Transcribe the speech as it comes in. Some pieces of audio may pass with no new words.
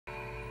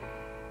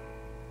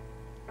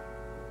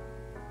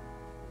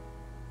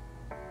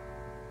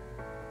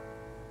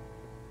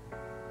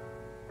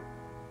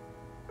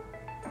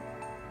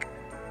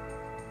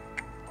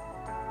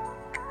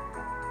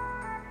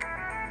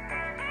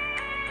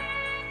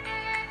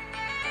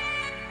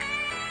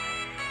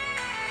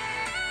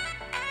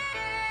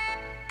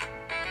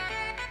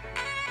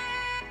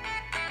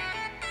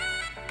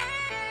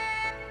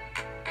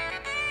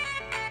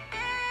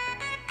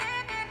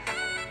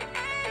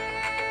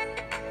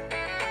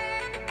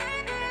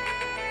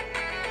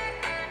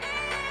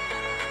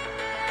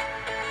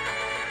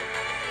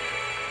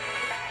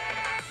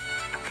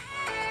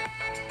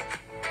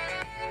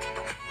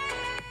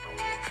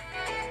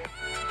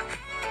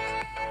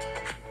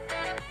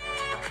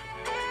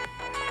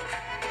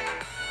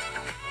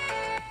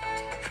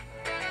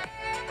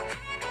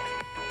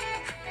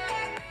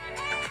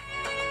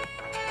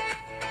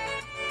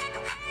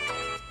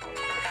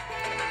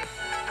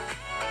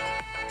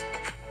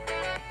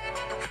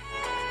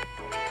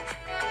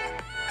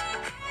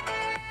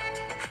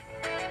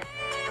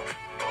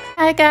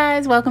Hi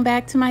guys, welcome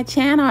back to my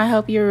channel. I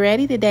hope you're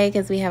ready today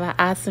because we have an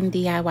awesome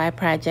DIY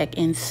project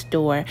in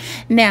store.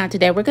 Now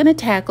today we're going to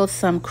tackle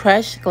some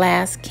crushed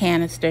glass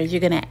canisters.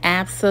 You're going to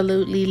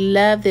absolutely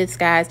love this,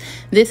 guys.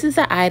 This is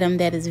an item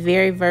that is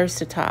very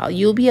versatile.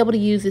 You'll be able to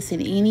use this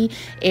in any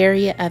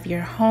area of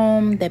your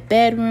home, the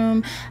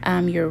bedroom,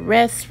 your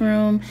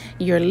restroom,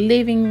 your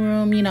living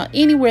room,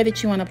 anywhere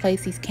that you want to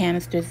place these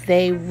canisters.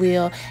 They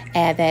will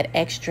add that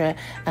extra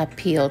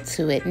appeal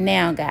to it.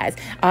 Now guys,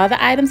 all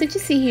the items that you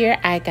see here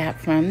I got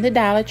from the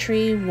Dollar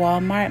Tree,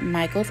 Walmart,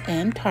 Michael's,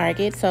 and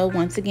Target. So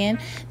once again,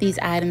 these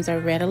items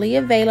are readily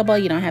available.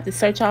 You don't have to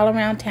search all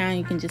around town.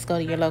 You can just go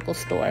to your local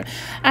store.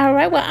 All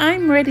right, well,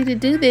 I'm ready to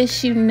do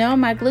this.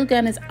 My glue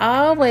gun is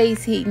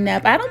always heating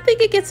up. I don't think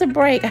it gets a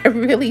break. I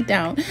really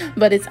don't,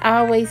 but it's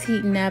always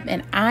heating up,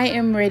 and I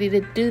am ready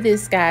to do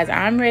this, guys.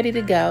 I'm ready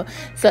to go.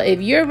 So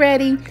if you're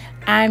ready,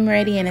 I'm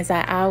ready, and as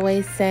I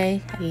always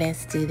say,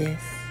 let's do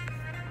this.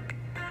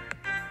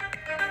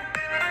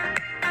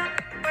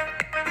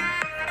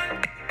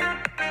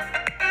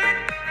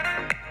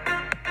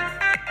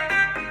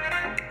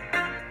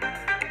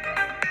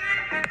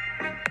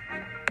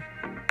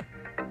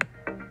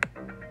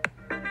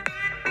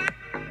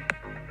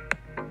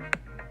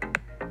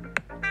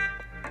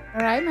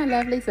 All right, my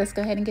lovelies, let's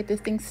go ahead and get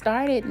this thing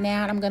started.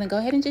 Now, I'm going to go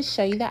ahead and just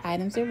show you the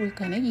items that we're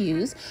going to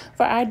use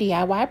for our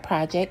DIY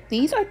project.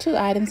 These are two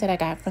items that I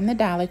got from the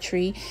Dollar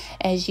Tree.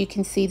 As you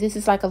can see, this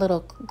is like a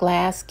little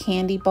glass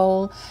candy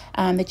bowl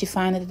that you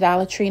find at the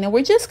Dollar Tree. Now,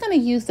 we're just going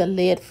to use the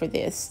lid for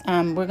this.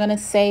 We're going to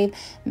save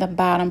the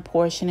bottom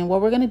portion. And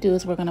what we're going to do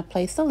is we're going to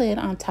place the lid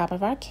on top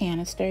of our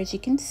canister. As you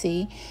can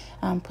see,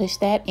 push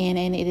that in,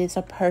 and it is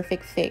a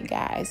perfect fit,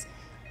 guys.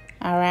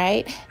 All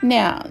right,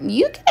 now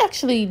you can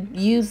actually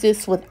use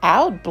this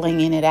without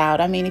blinging it out.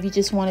 I mean, if you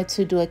just wanted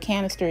to do a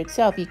canister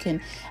itself, you can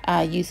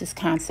use this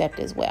concept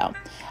as well.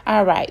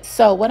 All right,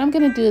 so what I'm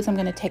going to do is I'm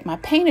going to take my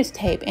painter's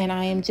tape, and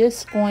I am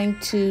just going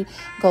to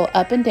go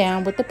up and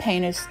down with the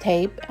painter's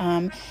tape,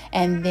 and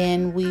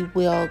then we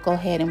will go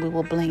ahead and we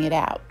will bling it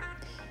out.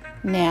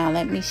 Now,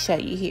 let me show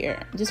you here.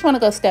 I just want to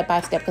go step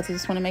by step because I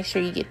just want to make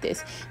sure you get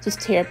this. Just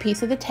tear a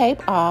piece of the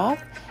tape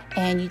off,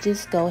 and you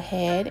just go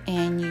ahead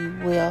and you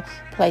will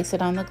place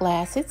it on the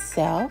glass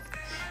itself.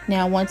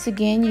 Now, once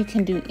again, you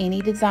can do any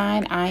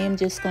design. I am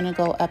just going to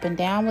go up and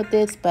down with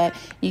this, but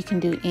you can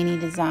do any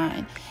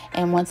design.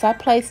 And once I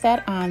place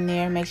that on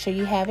there, make sure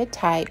you have it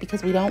tight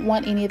because we don't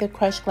want any of the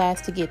crushed glass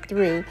to get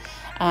through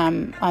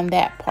on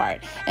that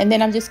part. And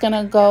then I'm just going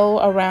to go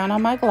around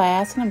on my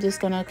glass, and I'm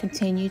just going to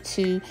continue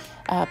to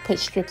put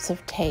strips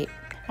of tape.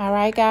 All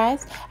right,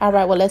 guys. All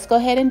right, well, let's go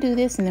ahead and do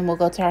this, and then we'll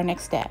go to our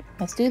next step.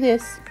 Let's do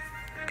this.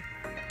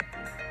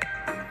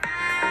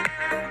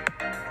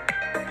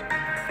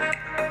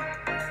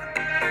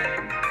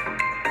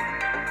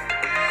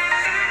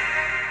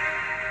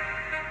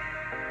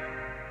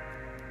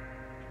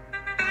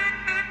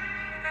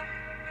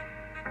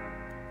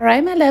 All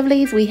right, my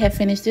lovelies, we have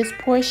finished this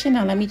portion.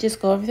 Now, let me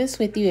just go over this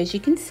with you. As you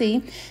can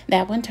see,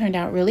 that one turned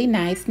out really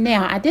nice.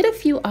 Now, I did a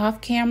few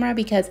off camera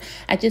because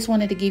I just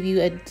wanted to give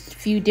you a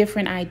few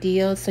different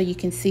ideas so you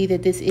can see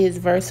that this is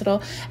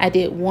versatile. I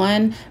did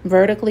one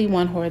vertically,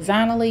 one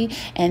horizontally,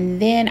 and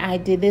then I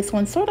did this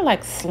one sort of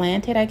like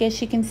slanted, I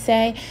guess you can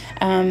say.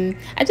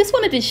 I just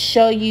wanted to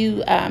show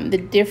you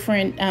the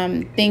different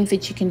things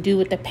that you can do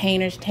with the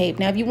painter's tape.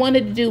 Now, if you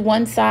wanted to do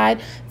one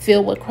side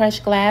filled with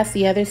crushed glass,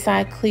 the other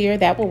side clear,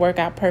 that will work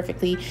out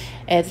perfectly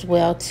as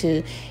well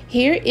too.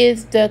 Here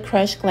is the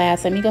crushed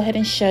glass. Let me go ahead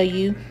and show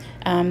you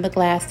the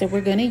glass that we're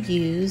going to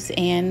use.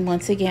 And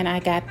once again, I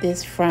got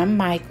this from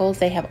Michael's.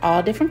 They have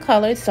all different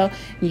colors, so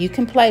you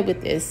can play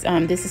with this.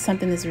 This is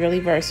something that's really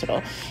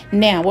versatile.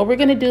 Now, what we're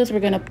going to do is we're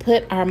going to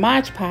put our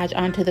Mod Podge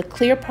onto the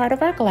clear part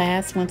of our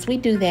glass. Once we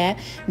do that,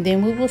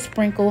 then we will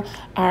sprinkle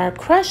our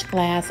crushed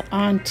glass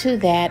onto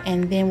that,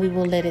 and then we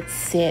will let it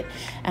sit.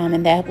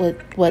 And that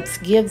what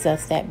gives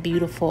us that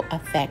beautiful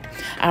effect.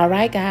 All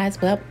right,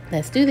 guys, well,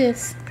 let's do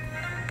this.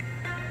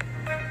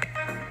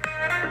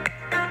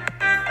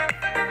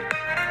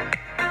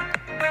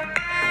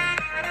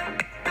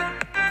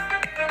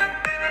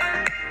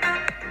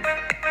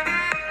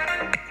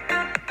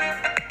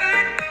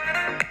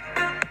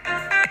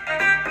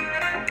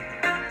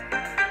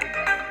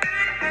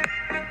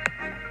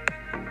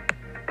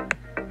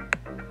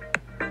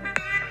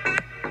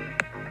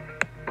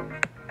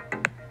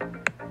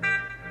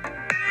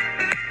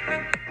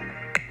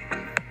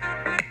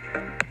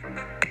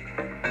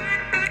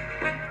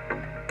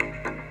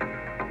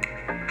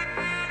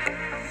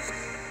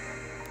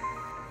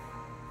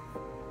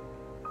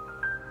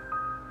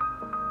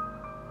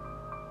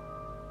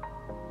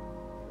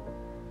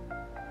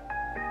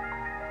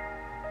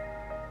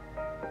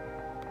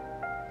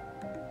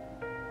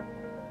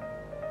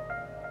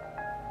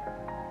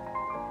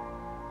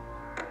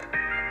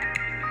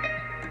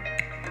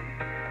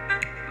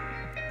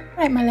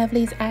 Alright, my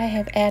lovelies, I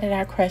have added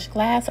our crushed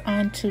glass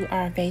onto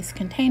our vase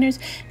containers.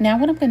 Now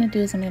what I'm going to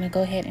do is I'm going to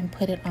go ahead and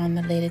put it on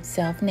the lid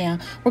itself. Now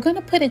we're going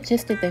to put it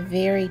just at the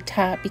very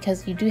top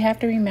because you do have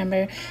to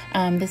remember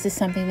this is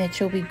something that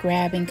you'll be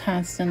grabbing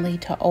constantly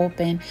to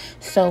open,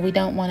 so we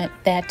don't want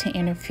that to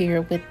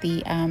interfere with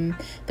the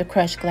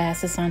crushed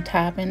glass that's on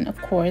top, and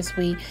of course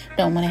we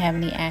don't want to have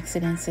any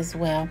accidents as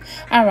well.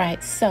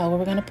 Alright, so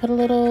we're going to put a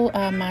little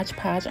Mod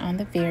Podge on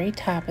the very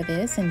top of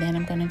this, and then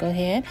I'm going to go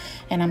ahead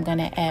and I'm going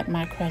to add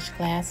my crushed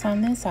glass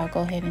on this. I'll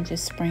go ahead and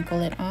just sprinkle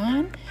it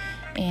on,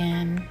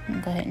 and I'll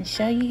go ahead and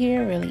show you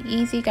here. Really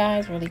easy,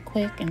 guys, really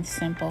quick and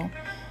simple.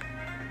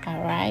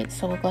 All right,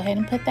 so we'll go ahead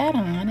and put that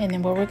on, and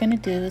then what we're going to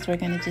do is we're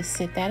going to just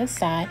sit that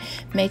aside.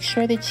 Make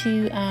sure that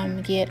you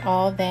get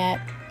all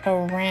that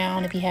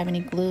around. If you have any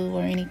glue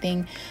or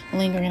anything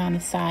lingering on the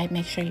side,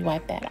 make sure you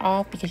wipe that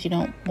off because you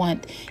don't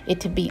want it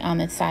to be on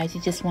the sides.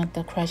 You just want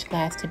the crushed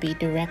glass to be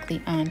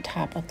directly on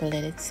top of the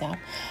lid itself.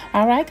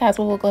 All right, guys,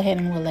 well, we'll go ahead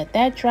and we'll let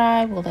that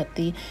dry. We'll let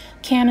the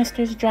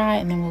canisters dry,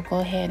 and then we'll go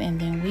ahead and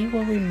then we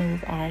will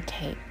remove our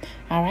tape.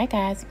 All right,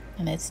 guys,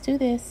 let's do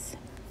this.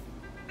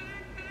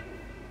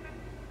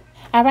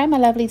 All right, my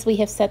lovelies, we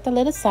have set the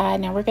lid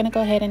aside. Now we're going to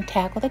go ahead and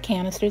tackle the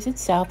canisters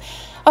itself.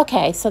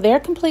 Okay, so they're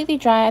completely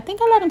dry. I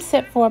think I let them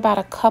sit for about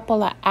a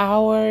couple of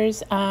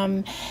hours.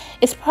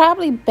 It's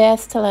probably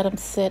best to let them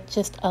sit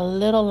just a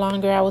little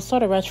longer. I was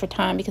sort of rushed for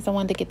time because I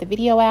wanted to get the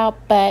video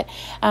out, but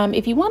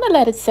if you want to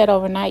let it sit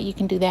overnight, you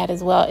can do that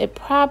as well. It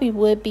probably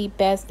would be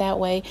best that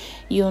way.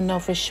 You'll know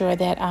for sure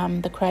that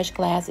the crushed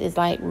glass is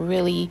like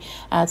really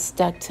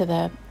stuck to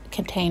the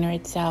container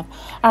itself.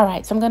 All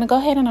right, so I'm going to go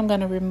ahead and I'm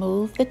going to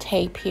remove the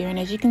tape here, and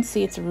as you can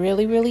see, it's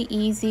really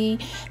easy.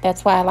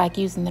 That's why I like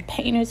using the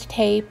painter's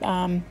tape.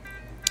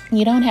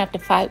 You don't have to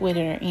fight with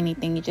it or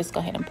anything. You just go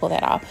ahead and pull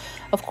that off.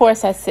 Of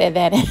course, I said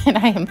that and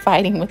I am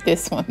fighting with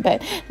this one,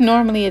 but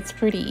normally it's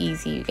pretty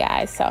easy, you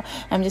guys. So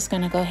I'm just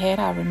going to go ahead.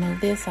 I'll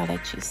remove this. I'll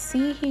let you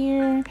see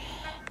here.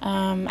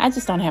 I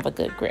just don't have a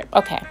good grip.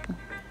 Okay,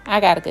 I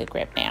got a good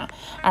grip now.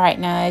 All right,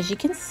 now as you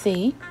can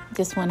see,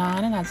 just went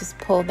on and I just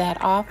pulled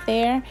that off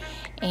there,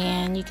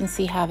 and you can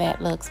see how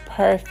that looks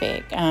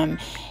perfect.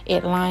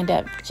 It lined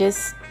up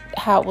just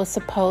how it was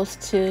supposed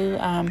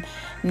to.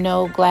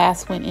 No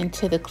glass went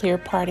into the clear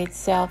part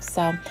itself,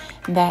 so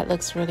that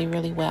looks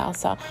really well.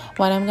 So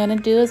what I'm going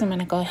to do is I'm going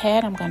to go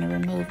ahead, I'm going to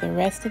remove the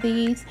rest of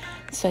these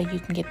so you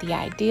can get the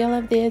idea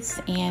of this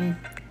and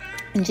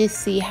just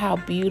see how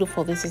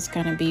beautiful this is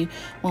going to be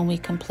when we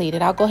complete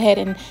it. I'll go ahead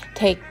and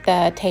take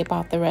the tape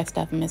off the rest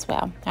of them as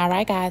well. All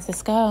right, guys,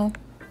 let's go.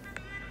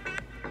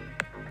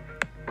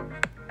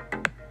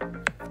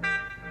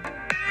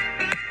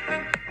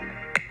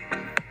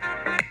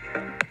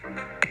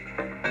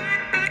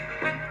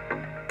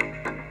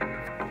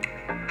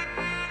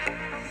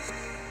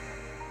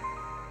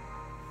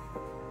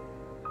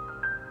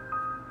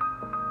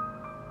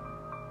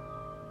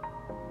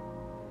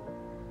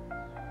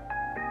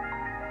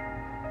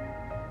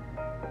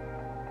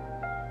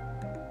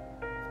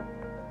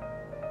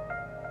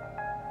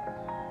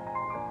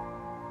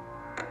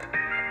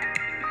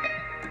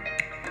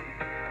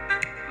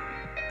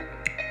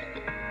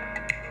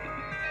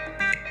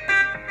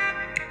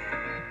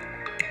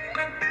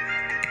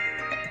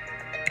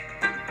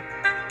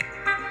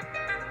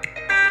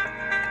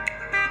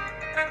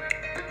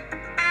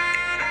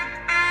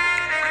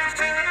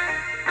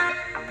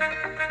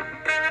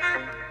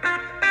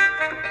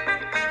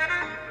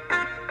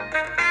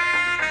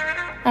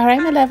 All right,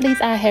 my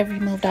lovelies, I have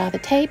removed all the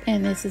tape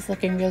and this is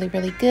looking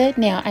really good.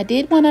 Now, I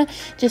did want to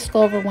just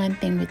go over one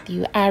thing with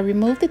you. I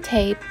removed the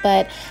tape,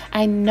 but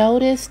I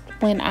noticed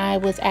when I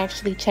was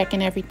actually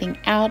checking everything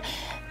out,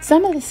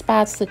 some of the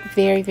spots look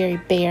very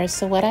bare.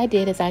 So what I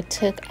did is I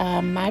took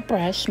my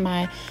brush,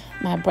 my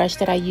brush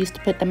that I used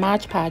to put the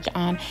Mod Podge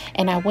on,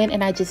 and I went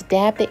and I just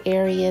dabbed the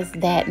areas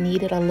that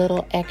needed a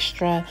little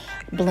extra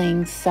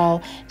bling.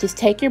 So just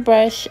take your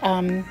brush,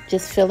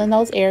 just fill in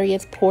those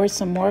areas, pour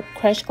some more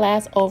crushed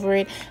glass over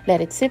it,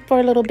 let it sit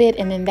for a little bit,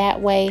 and then that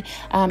way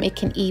it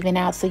can even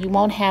out. So you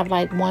won't have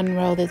like one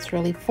row that's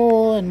really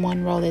full and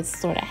one row that's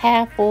sort of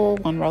half full,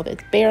 one row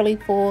that's barely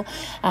full.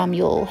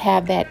 You'll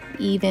have that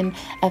even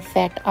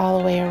effect all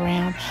the way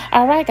around.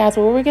 All right, guys,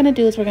 what we're going to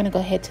do is we're going to go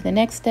ahead to the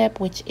next step,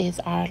 which is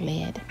our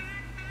lid.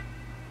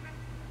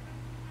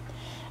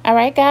 All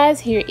right,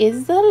 guys, here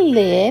is the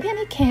lid, and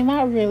it came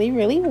out really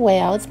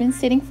well. It's been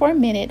sitting for a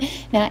minute.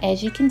 Now,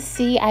 as you can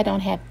see, I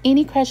don't have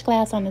any crushed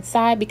glass on the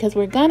side because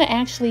we're going to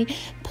actually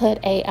put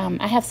a,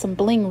 I have some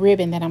bling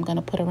ribbon that I'm going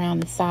to put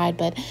around the side,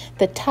 but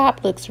the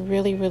top looks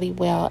really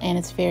well, and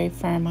it's very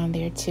firm on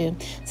there too.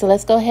 So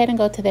let's go ahead and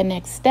go to the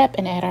next step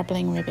and add our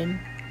bling ribbon.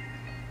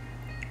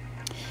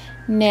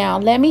 Now,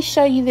 let me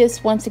show you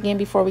this once again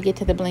before we get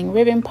to the bling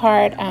ribbon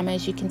part.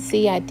 As you can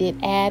see, I did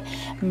add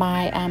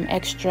my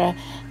extra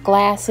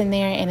glass in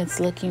there, and it's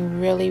looking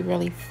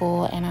really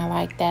full, and I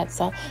like that.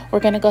 So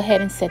we're going to go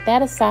ahead and set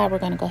that aside. We're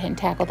going to go ahead and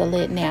tackle the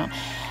lid now.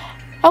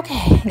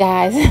 Okay,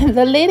 guys,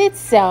 the lid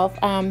itself,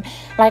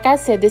 like I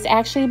said, this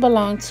actually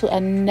belonged to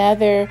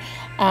another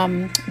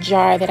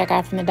jar that I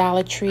got from the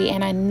Dollar Tree,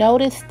 and I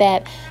noticed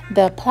that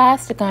the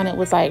plastic on it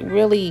was like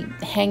really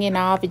hanging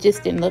off. It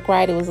just didn't look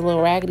right. It was a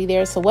little raggedy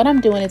there. So what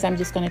I'm doing is I'm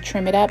just going to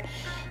trim it up,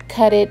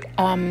 cut it,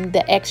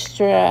 the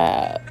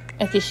extra,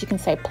 I guess you can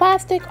say,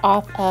 plastic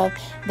off of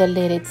the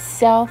lid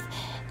itself,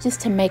 just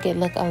to make it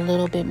look a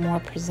little bit more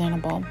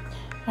presentable.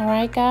 All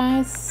right,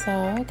 guys, so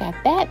I got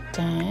that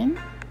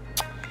done.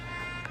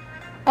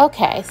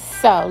 Okay,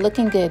 so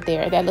looking good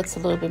there. That looks a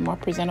little bit more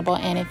presentable,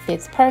 and it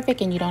fits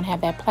perfect, and you don't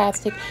have that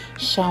plastic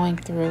showing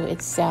through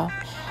itself.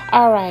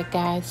 All right,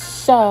 guys,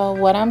 so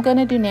what I'm going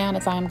to do now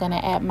is I'm going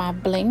to add my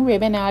bling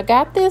ribbon. Now, I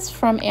got this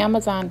from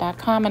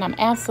Amazon.com, and I'm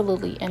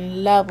absolutely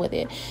in love with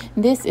it.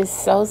 This is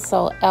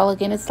so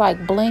elegant. It's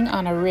like bling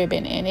on a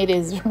ribbon, and it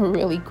is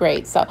really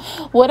great. So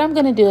what I'm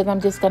going to do is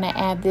I'm just going to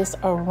add this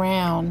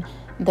around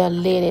the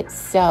lid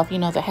itself. You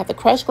know, I have the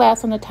crushed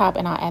glass on the top,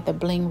 and I'll add the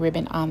bling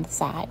ribbon on the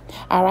side.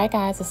 All right,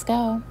 guys, let's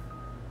go.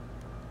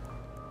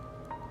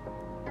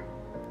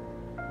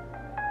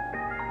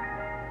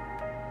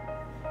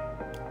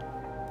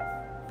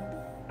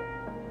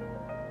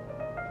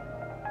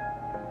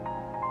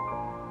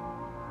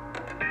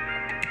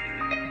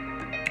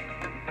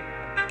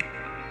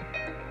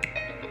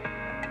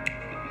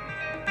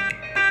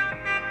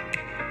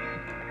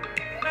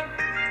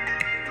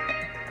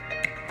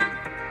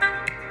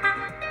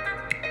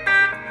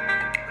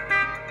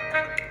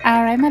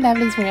 All right, my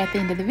lovelies, we're at the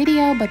end of the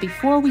video, but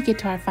before we get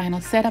to our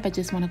final setup, I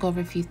just want to go over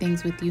a few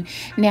things with you.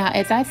 Now,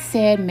 as I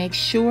said, make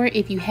sure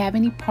if you have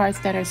any parts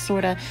that are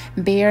sort of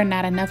bare,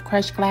 not enough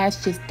crushed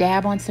glass, just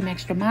dab on some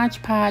extra Mod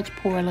Podge,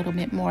 pour a little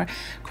bit more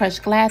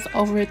crushed glass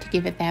over it to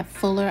give it that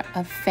fuller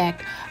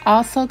effect.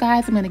 Also,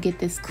 guys, I'm going to get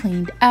this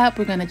cleaned up.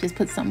 We're going to just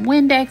put some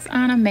Windex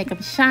on them, make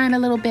them shine a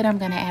little bit. I'm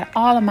going to add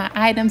all of my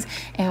items,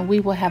 and we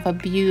will have a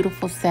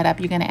beautiful setup.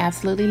 You're going to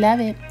absolutely love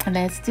it.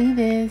 Let's do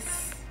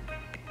this.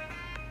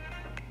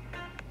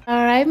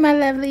 All right, my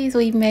lovelies,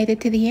 we've made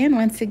it to the end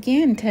once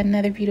again to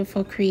another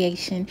beautiful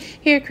creation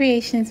here at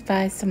Creations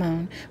by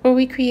Simone, where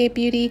we create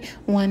beauty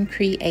one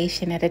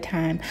creation at a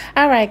time.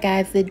 All right,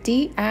 guys, the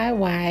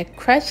DIY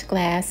crushed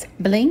glass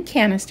bling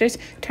canisters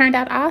turned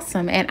out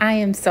awesome, and I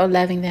am so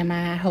loving them.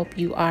 I hope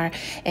you are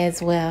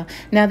as well.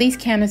 Now, these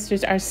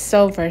canisters are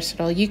so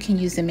versatile. You can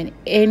use them in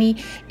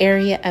any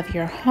area of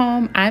your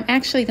home. I'm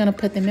actually going to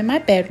put them in my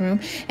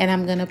bedroom, and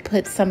I'm going to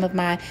put some of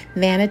my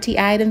vanity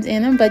items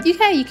in them, but you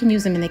can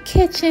use them in the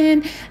kitchen.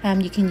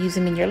 You can use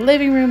them in your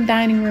living room,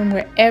 dining room,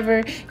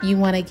 wherever you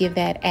want to give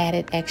that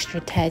added extra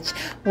touch.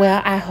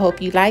 Well, I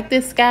hope you like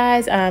this,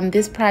 guys.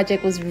 This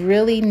project was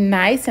really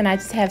nice, and I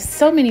just have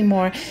so many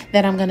more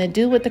that I'm going to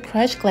do with the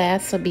crushed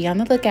glass, so be on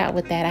the lookout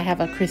with that. I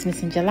have a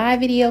Christmas in July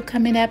video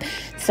coming up,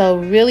 so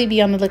really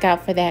be on the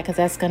lookout for that, because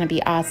that's going to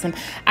be awesome.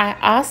 I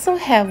also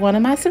have one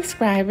of my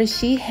subscribers.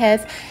 She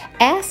has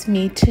asked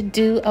me to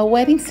do a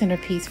wedding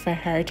centerpiece for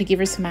her, to give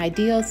her some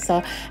ideas,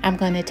 so I'm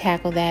going to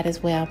tackle that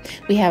as well.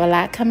 We have a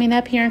lot coming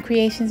up here in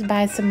Creations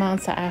by Simone,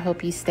 so I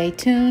hope you stay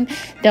tuned.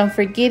 Don't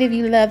forget, if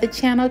you love the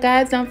channel,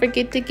 guys, don't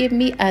forget to give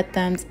me a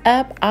thumbs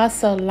up.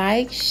 Also,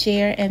 like,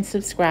 share, and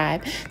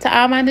subscribe. To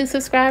all my new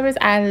subscribers,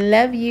 I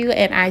love you,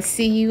 and I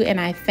see you, and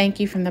I thank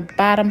you from the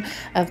bottom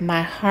of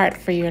my heart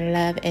for your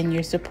love and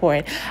your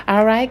support.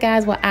 All right,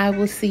 guys, well, I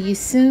will see you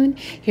soon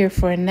here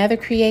for another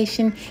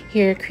creation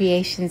here at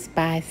Creations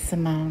by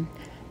Simone.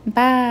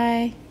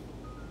 Bye.